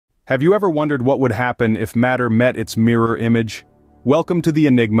Have you ever wondered what would happen if matter met its mirror image? Welcome to the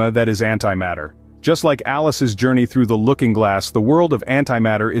enigma that is antimatter. Just like Alice's journey through the looking glass, the world of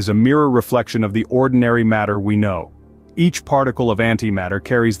antimatter is a mirror reflection of the ordinary matter we know. Each particle of antimatter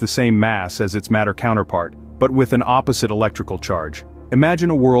carries the same mass as its matter counterpart, but with an opposite electrical charge. Imagine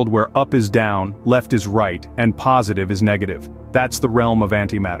a world where up is down, left is right, and positive is negative. That's the realm of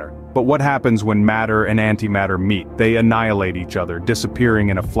antimatter. But what happens when matter and antimatter meet? They annihilate each other, disappearing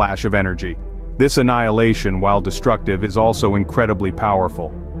in a flash of energy. This annihilation, while destructive, is also incredibly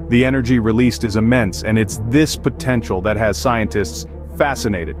powerful. The energy released is immense, and it's this potential that has scientists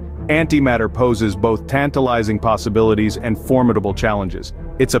fascinated. Antimatter poses both tantalizing possibilities and formidable challenges.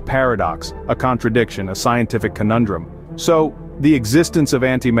 It's a paradox, a contradiction, a scientific conundrum. So, the existence of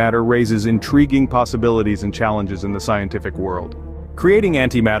antimatter raises intriguing possibilities and challenges in the scientific world. Creating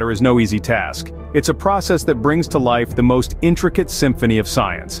antimatter is no easy task. It's a process that brings to life the most intricate symphony of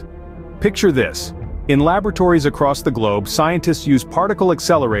science. Picture this. In laboratories across the globe, scientists use particle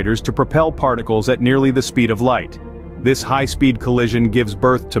accelerators to propel particles at nearly the speed of light. This high-speed collision gives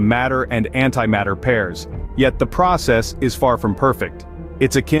birth to matter and antimatter pairs. Yet the process is far from perfect.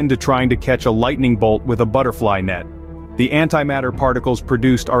 It's akin to trying to catch a lightning bolt with a butterfly net. The antimatter particles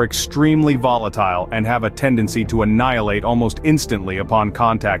produced are extremely volatile and have a tendency to annihilate almost instantly upon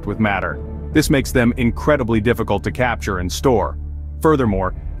contact with matter. This makes them incredibly difficult to capture and store.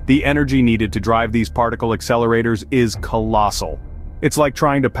 Furthermore, the energy needed to drive these particle accelerators is colossal. It's like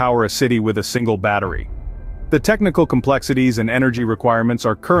trying to power a city with a single battery. The technical complexities and energy requirements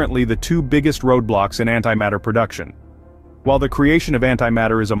are currently the two biggest roadblocks in antimatter production. While the creation of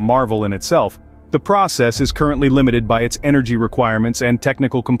antimatter is a marvel in itself, the process is currently limited by its energy requirements and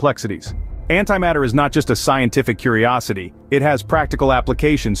technical complexities. Antimatter is not just a scientific curiosity, it has practical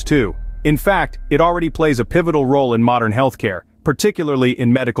applications too. In fact, it already plays a pivotal role in modern healthcare, particularly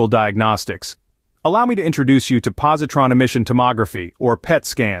in medical diagnostics. Allow me to introduce you to positron emission tomography, or PET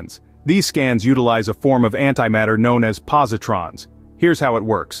scans. These scans utilize a form of antimatter known as positrons. Here's how it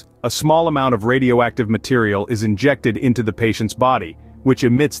works. A small amount of radioactive material is injected into the patient's body, which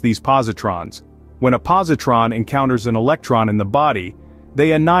emits these positrons. When a positron encounters an electron in the body,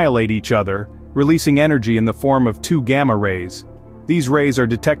 they annihilate each other, releasing energy in the form of two gamma rays. These rays are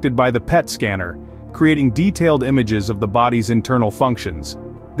detected by the PET scanner, creating detailed images of the body's internal functions.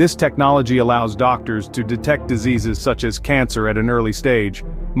 This technology allows doctors to detect diseases such as cancer at an early stage,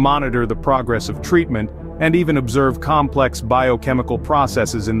 monitor the progress of treatment, and even observe complex biochemical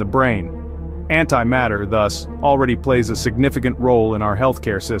processes in the brain. Antimatter, thus, already plays a significant role in our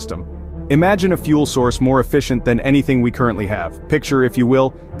healthcare system. Imagine a fuel source more efficient than anything we currently have. Picture, if you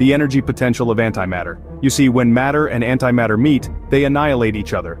will, the energy potential of antimatter. You see, when matter and antimatter meet, they annihilate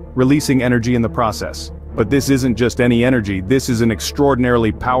each other, releasing energy in the process. But this isn't just any energy, this is an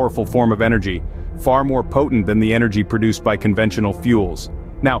extraordinarily powerful form of energy, far more potent than the energy produced by conventional fuels.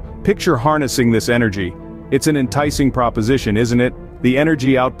 Now, picture harnessing this energy. It's an enticing proposition, isn't it? The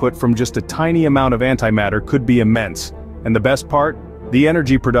energy output from just a tiny amount of antimatter could be immense. And the best part? The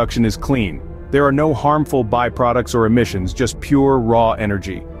energy production is clean. There are no harmful byproducts or emissions, just pure, raw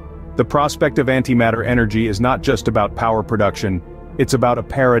energy. The prospect of antimatter energy is not just about power production, it's about a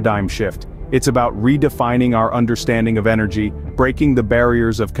paradigm shift. It's about redefining our understanding of energy, breaking the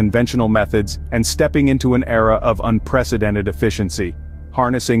barriers of conventional methods, and stepping into an era of unprecedented efficiency.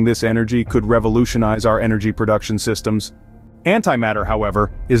 Harnessing this energy could revolutionize our energy production systems. Antimatter,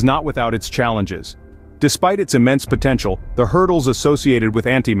 however, is not without its challenges. Despite its immense potential, the hurdles associated with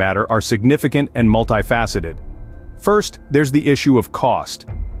antimatter are significant and multifaceted. First, there's the issue of cost.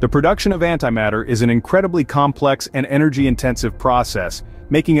 The production of antimatter is an incredibly complex and energy-intensive process,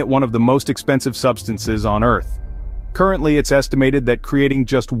 making it one of the most expensive substances on Earth. Currently, it's estimated that creating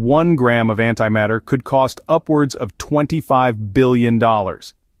just 1 gram of antimatter could cost upwards of $25 billion.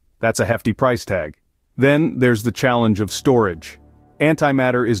 That's a hefty price tag. Then, there's the challenge of storage.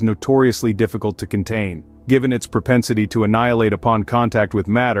 Antimatter is notoriously difficult to contain. Given its propensity to annihilate upon contact with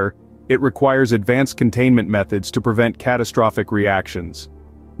matter, it requires advanced containment methods to prevent catastrophic reactions.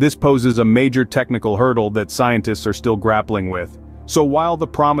 This poses a major technical hurdle that scientists are still grappling with. So while the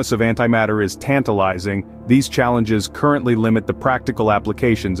promise of antimatter is tantalizing, these challenges currently limit the practical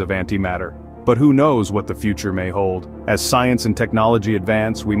applications of antimatter. But who knows what the future may hold? As science and technology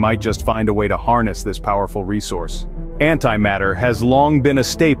advance, we might just find a way to harness this powerful resource. Antimatter has long been a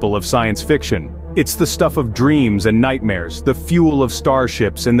staple of science fiction. It's the stuff of dreams and nightmares, the fuel of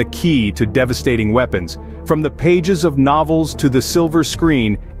starships and the key to devastating weapons. From the pages of novels to the silver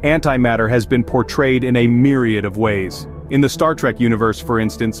screen, antimatter has been portrayed in a myriad of ways. In the Star Trek universe, for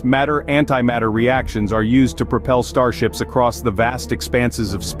instance, matter-antimatter reactions are used to propel starships across the vast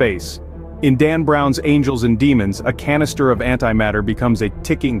expanses of space. In Dan Brown's Angels and Demons, a canister of antimatter becomes a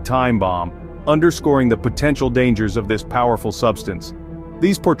ticking time bomb, underscoring the potential dangers of this powerful substance.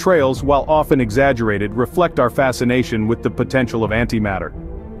 These portrayals, while often exaggerated, reflect our fascination with the potential of antimatter.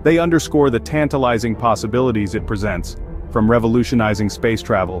 They underscore the tantalizing possibilities it presents, from revolutionizing space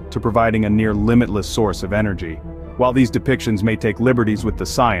travel to providing a near-limitless source of energy. While these depictions may take liberties with the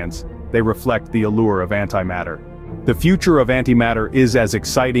science, they reflect the allure of antimatter. The future of antimatter is as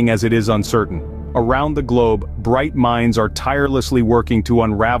exciting as it is uncertain. Around the globe, bright minds are tirelessly working to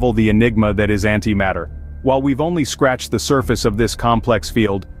unravel the enigma that is antimatter. While we've only scratched the surface of this complex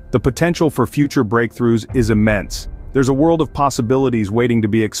field, the potential for future breakthroughs is immense. There's a world of possibilities waiting to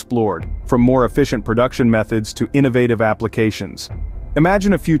be explored, from more efficient production methods to innovative applications.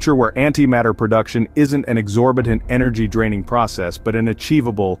 Imagine a future where antimatter production isn't an exorbitant energy-draining process but an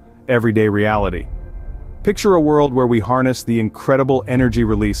achievable, everyday reality. Picture a world where we harness the incredible energy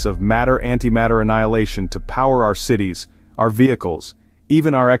release of matter-antimatter annihilation to power our cities, our vehicles,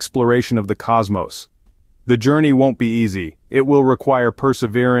 even our exploration of the cosmos. The journey won't be easy. It will require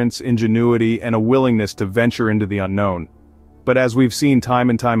perseverance, ingenuity, and a willingness to venture into the unknown. But as we've seen time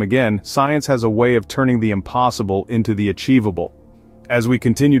and time again, science has a way of turning the impossible into the achievable. As we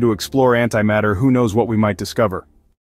continue to explore antimatter, who knows what we might discover.